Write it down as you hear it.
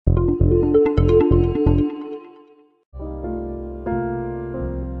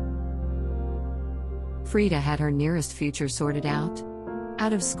Frida had her nearest future sorted out.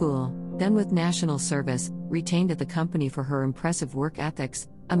 Out of school, then with national service, retained at the company for her impressive work ethics,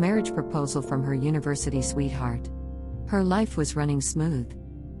 a marriage proposal from her university sweetheart. Her life was running smooth.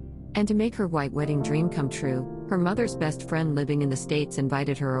 And to make her white wedding dream come true, her mother's best friend living in the States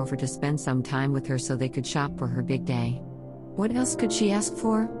invited her over to spend some time with her so they could shop for her big day. What else could she ask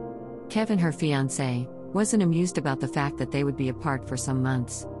for? Kevin, her fiancé, wasn't amused about the fact that they would be apart for some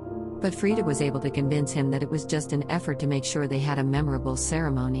months. But Frida was able to convince him that it was just an effort to make sure they had a memorable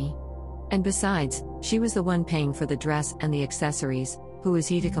ceremony. And besides, she was the one paying for the dress and the accessories. Who was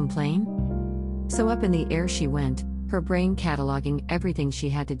he to complain? So up in the air she went, her brain cataloging everything she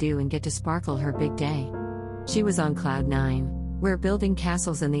had to do and get to sparkle her big day. She was on cloud 9, where building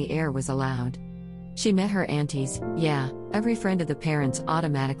castles in the air was allowed. She met her aunties. Yeah, every friend of the parents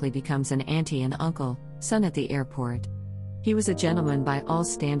automatically becomes an auntie and uncle, son at the airport. He was a gentleman by all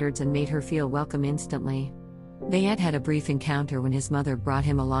standards and made her feel welcome instantly. They had had a brief encounter when his mother brought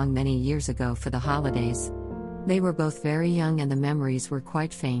him along many years ago for the holidays. They were both very young and the memories were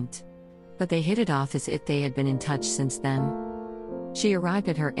quite faint. But they hit it off as if they had been in touch since then. She arrived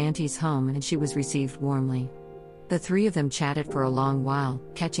at her auntie's home and she was received warmly. The three of them chatted for a long while,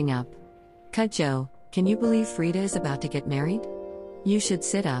 catching up. "Cudjoe, can you believe Frida is about to get married? You should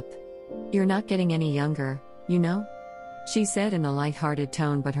sit up. You're not getting any younger, you know?" she said in a light-hearted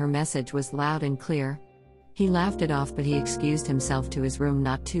tone, but her message was loud and clear. He laughed it off, but he excused himself to his room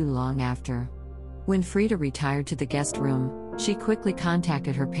not too long after. When Frida retired to the guest room, she quickly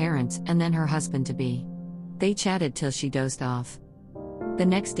contacted her parents and then her husband-to-be. They chatted till she dozed off. The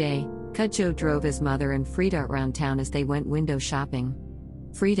next day, Cudjoe drove his mother and Frida around town as they went window shopping.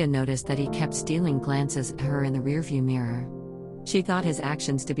 Frida noticed that he kept stealing glances at her in the rearview mirror. She thought his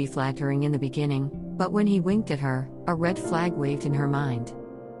actions to be flattering in the beginning, but when he winked at her, a red flag waved in her mind.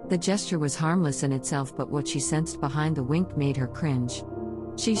 The gesture was harmless in itself, but what she sensed behind the wink made her cringe.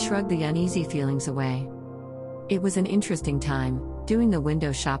 She shrugged the uneasy feelings away. It was an interesting time, doing the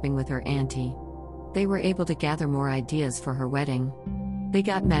window shopping with her auntie. They were able to gather more ideas for her wedding. They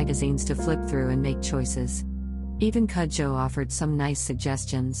got magazines to flip through and make choices. Even Cudjoe offered some nice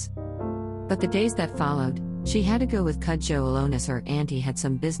suggestions. But the days that followed, she had to go with Cudjoe alone as her auntie had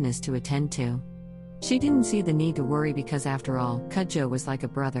some business to attend to. She didn't see the need to worry because after all, Cudjoe was like a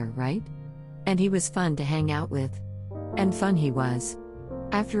brother, right? And he was fun to hang out with. And fun he was.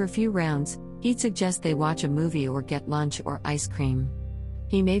 After a few rounds, he'd suggest they watch a movie or get lunch or ice cream.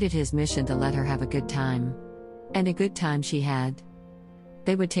 He made it his mission to let her have a good time. And a good time she had.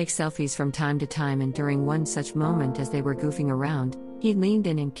 They would take selfies from time to time, and during one such moment as they were goofing around, he leaned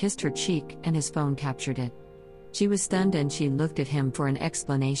in and kissed her cheek and his phone captured it. She was stunned and she looked at him for an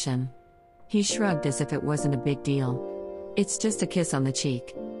explanation. He shrugged as if it wasn't a big deal. "It's just a kiss on the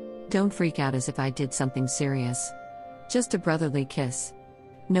cheek. Don't freak out as if I did something serious. Just a brotherly kiss.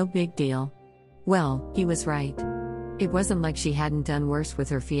 No big deal." Well, he was right. It wasn't like she hadn't done worse with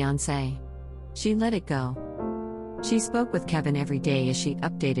her fiancé. She let it go. She spoke with Kevin every day as she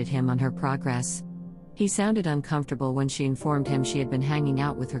updated him on her progress. He sounded uncomfortable when she informed him she had been hanging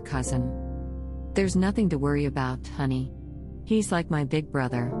out with her cousin. "There's nothing to worry about, honey. He's like my big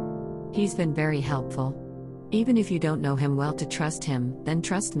brother. He's been very helpful. Even if you don't know him well to trust him, then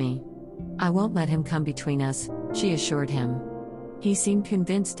trust me. I won't let him come between us," she assured him. He seemed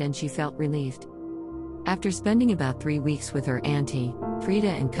convinced and she felt relieved. After spending about 3 weeks with her auntie, Frida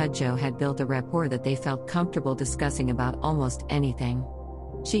and Cudjoe had built a rapport that they felt comfortable discussing about almost anything.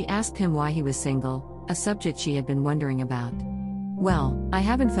 She asked him why he was single, a subject she had been wondering about. "Well, I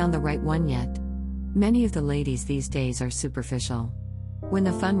haven't found the right one yet. Many of the ladies these days are superficial. When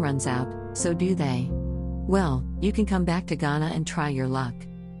the fun runs out, so do they. Well, you can come back to Ghana and try your luck.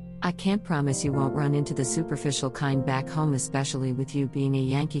 I can't promise you won't run into the superficial kind back home, especially with you being a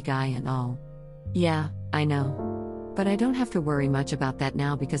Yankee guy and all." "Yeah, I know. But I don't have to worry much about that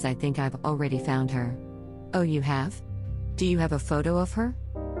now because I think I've already found her." "Oh, you have? Do you have a photo of her?"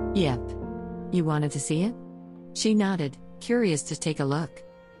 "Yep. You wanted to see it?" She nodded, curious to take a look.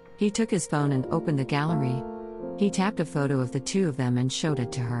 He took his phone and opened the gallery. He tapped a photo of the two of them and showed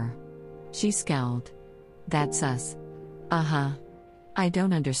it to her. She scowled. "That's us." "Uh-huh. I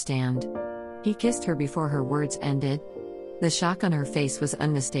don't understand." He kissed her before her words ended. The shock on her face was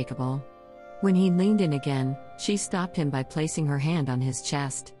unmistakable. When he leaned in again, she stopped him by placing her hand on his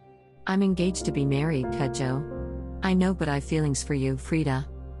chest. "I'm engaged to be married, Cudjoe. I know, but I've feelings for you, Frida.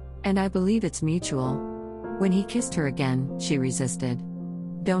 And I believe it's mutual." When he kissed her again, she resisted.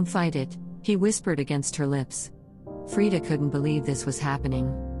 "Don't fight it," he whispered against her lips. Frida couldn't believe this was happening.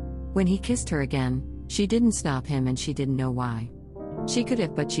 When he kissed her again, she didn't stop him and she didn't know why. She could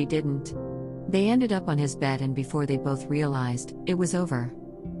have, but she didn't. They ended up on his bed, and before they both realized, it was over.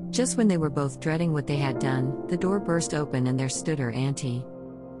 Just when they were both dreading what they had done, the door burst open and there stood her auntie.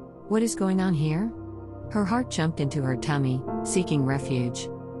 What is going on here? Her heart jumped into her tummy, seeking refuge.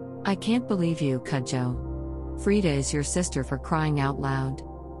 I can't believe you, Cudjoe. Frida is your sister, for crying out loud.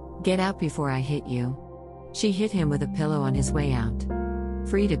 Get out before I hit you. She hit him with a pillow on his way out.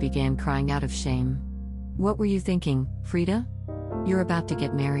 Frida began crying out of shame. What were you thinking, Frida? You're about to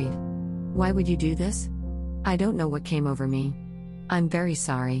get married. Why would you do this? I don't know what came over me. I'm very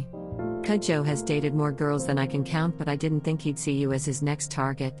sorry. Cudjoe has dated more girls than I can count, but I didn't think he'd see you as his next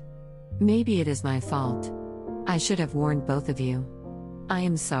target. Maybe it is my fault. I should have warned both of you. I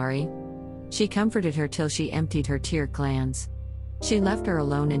am sorry. She comforted her till she emptied her tear glands. She left her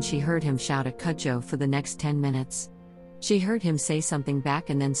alone and she heard him shout at Cudjoe for the next 10 minutes. She heard him say something back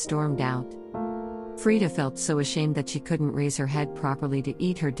and then stormed out. Frida felt so ashamed that she couldn't raise her head properly to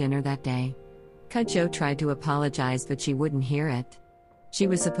eat her dinner that day. Cudjoe tried to apologize, but she wouldn't hear it. She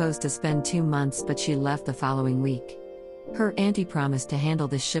was supposed to spend 2 months, but she left the following week. Her auntie promised to handle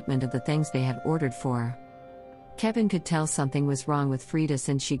the shipment of the things they had ordered for her. Kevin could tell something was wrong with Frida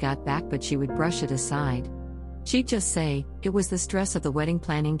since she got back, but she would brush it aside. She'd just say, it was the stress of the wedding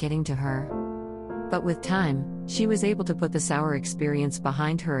planning getting to her. But with time, she was able to put the sour experience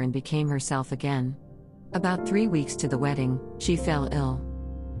behind her and became herself again. About 3 weeks to the wedding, she fell ill.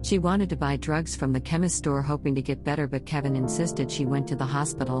 She wanted to buy drugs from the chemist store hoping to get better, but Kevin insisted she went to the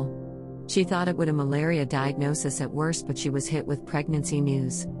hospital. She thought it would a malaria diagnosis at worst, but she was hit with pregnancy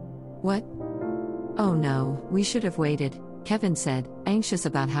news. What? Oh no, we should have waited, Kevin said, anxious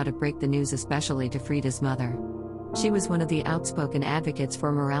about how to break the news, especially to Frida's mother. She was one of the outspoken advocates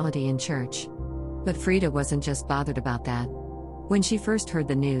for morality in church. But Frida wasn't just bothered about that. When she first heard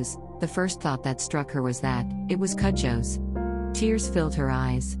the news, the first thought that struck her was that it was Cudjoe's. Tears filled her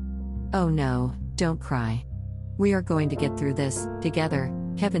eyes. Oh no, don't cry. We are going to get through this, together,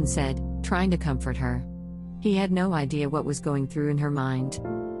 Kevin said, trying to comfort her. He had no idea what was going through in her mind.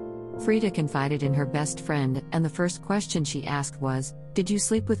 Frida confided in her best friend, and the first question she asked was, Did you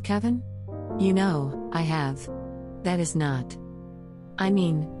sleep with Kevin? You know, I have. That is not. I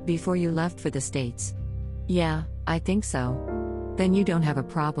mean, before you left for the States. Yeah, I think so. Then you don't have a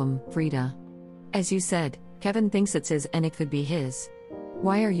problem, Frida. As you said, Kevin thinks it's his and it could be his.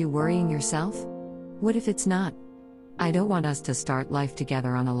 Why are you worrying yourself? What if it's not? I don't want us to start life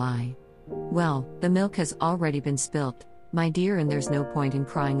together on a lie. Well, the milk has already been spilt, my dear, and there's no point in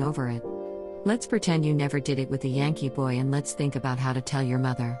crying over it. Let's pretend you never did it with the Yankee boy and let's think about how to tell your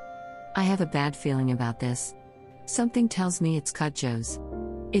mother. I have a bad feeling about this. Something tells me it's Cudjoe's.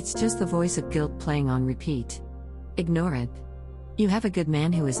 It's just the voice of guilt playing on repeat. Ignore it. You have a good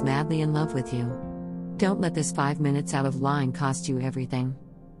man who is madly in love with you. Don't let this 5 minutes out of line cost you everything.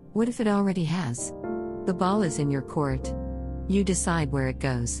 What if it already has? The ball is in your court. You decide where it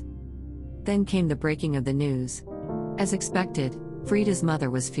goes. Then came the breaking of the news. As expected, Frida's mother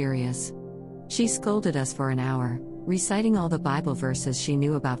was furious. She scolded us for an hour, reciting all the Bible verses she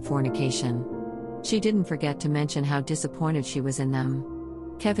knew about fornication. She didn't forget to mention how disappointed she was in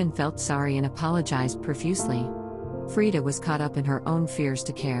them. Kevin felt sorry and apologized profusely. Frida was caught up in her own fears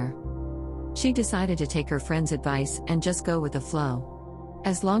to care. She decided to take her friend's advice and just go with the flow.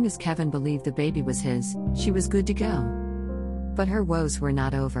 As long as Kevin believed the baby was his, she was good to go. But her woes were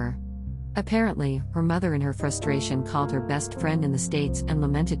not over. Apparently, her mother in her frustration called her best friend in the States and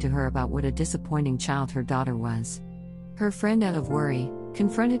lamented to her about what a disappointing child her daughter was. Her friend, out of worry,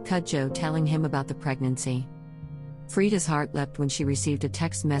 confronted Cudjoe, telling him about the pregnancy. Frida's heart leapt when she received a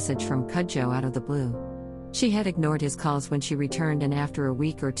text message from Cudjoe out of the blue. She had ignored his calls when she returned, and after a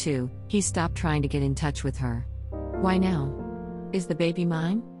week or two, he stopped trying to get in touch with her. Why now? Is the baby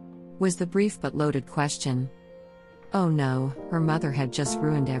mine? Was the brief but loaded question. Oh no, her mother had just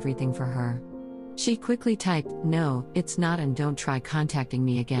ruined everything for her. She quickly typed, No, it's not, and don't try contacting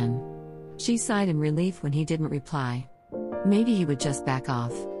me again. She sighed in relief when he didn't reply. Maybe he would just back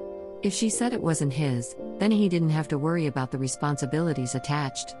off. If she said it wasn't his, then he didn't have to worry about the responsibilities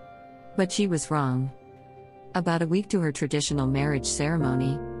attached. But she was wrong. About a week to her traditional marriage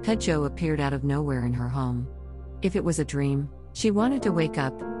ceremony, Cudjoe appeared out of nowhere in her home. If it was a dream, she wanted to wake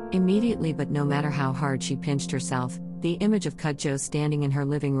up immediately, but no matter how hard she pinched herself, the image of Cudjoe standing in her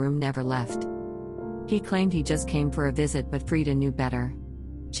living room never left. He claimed he just came for a visit, but Frida knew better.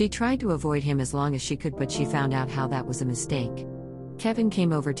 She tried to avoid him as long as she could, but she found out how that was a mistake. Kevin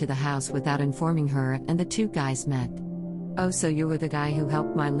came over to the house without informing her, and the two guys met. Oh, so you were the guy who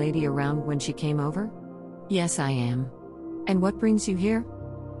helped my lady around when she came over? Yes, I am. And what brings you here?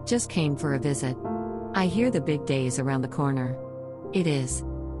 Just came for a visit. I hear the big day is around the corner. It is.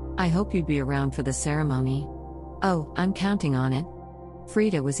 I hope you'd be around for the ceremony. Oh, I'm counting on it.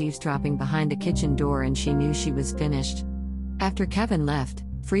 Frida was eavesdropping behind the kitchen door and she knew she was finished. After Kevin left,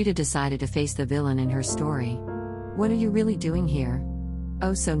 Frida decided to face the villain in her story. What are you really doing here?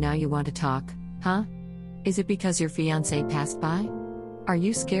 Oh, so now you want to talk, huh? Is it because your fiancé passed by? Are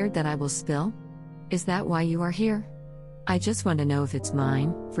you scared that I will spill? Is that why you are here? I just want to know if it's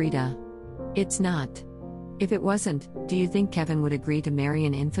mine, Frida. It's not. If it wasn't, do you think Kevin would agree to marry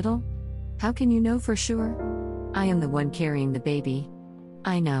an infidel? How can you know for sure? I am the one carrying the baby.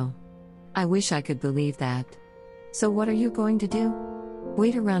 I know. I wish I could believe that. So what are you going to do?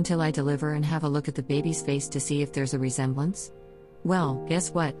 Wait around till I deliver and have a look at the baby's face to see if there's a resemblance? Well,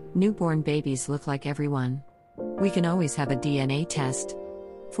 guess what? Newborn babies look like everyone. We can always have a DNA test.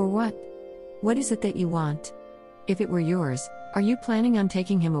 For what? What is it that you want? If it were yours, are you planning on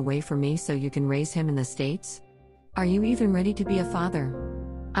taking him away from me so you can raise him in the States? Are you even ready to be a father?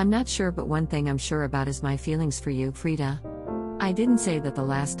 I'm not sure, but one thing I'm sure about is my feelings for you, Frida. I didn't say that the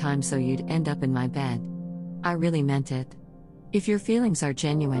last time so you'd end up in my bed. I really meant it. If your feelings are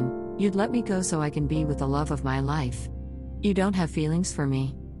genuine, you'd let me go so I can be with the love of my life. You don't have feelings for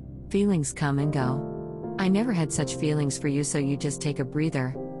me. Feelings come and go. I never had such feelings for you, so you just take a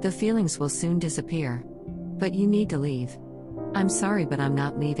breather, the feelings will soon disappear. But you need to leave. I'm sorry, but I'm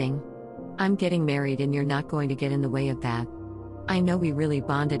not leaving. I'm getting married and you're not going to get in the way of that. I know we really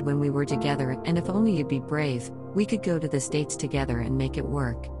bonded when we were together, and if only you'd be brave, we could go to the States together and make it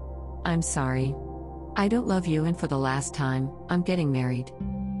work. I'm sorry. I don't love you, and for the last time, I'm getting married.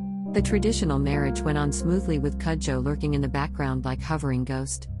 The traditional marriage went on smoothly with Cudjoe lurking in the background like hovering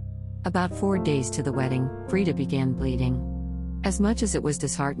ghost. About 4 days to the wedding, Frida began bleeding. As much as it was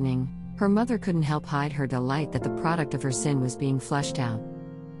disheartening, her mother couldn't help hide her delight that the product of her sin was being flushed out.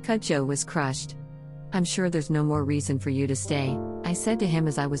 Cudjoe was crushed. I'm sure there's no more reason for you to stay, I said to him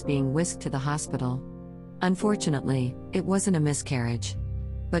as I was being whisked to the hospital. Unfortunately, it wasn't a miscarriage.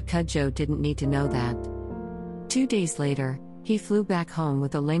 But Cudjoe didn't need to know that. 2 days later, he flew back home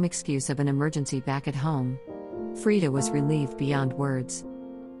with a lame excuse of an emergency back at home. Frida was relieved beyond words.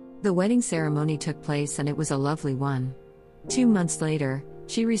 The wedding ceremony took place and it was a lovely one. 2 months later,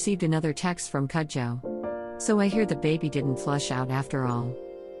 she received another text from Cudjoe. So I hear the baby didn't flush out after all.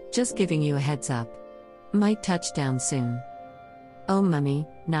 Just giving you a heads up. Might touch down soon. Oh mummy,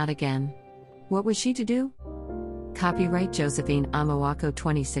 not again. What was she to do? Copyright Josephine Amawako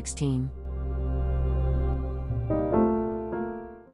 2016.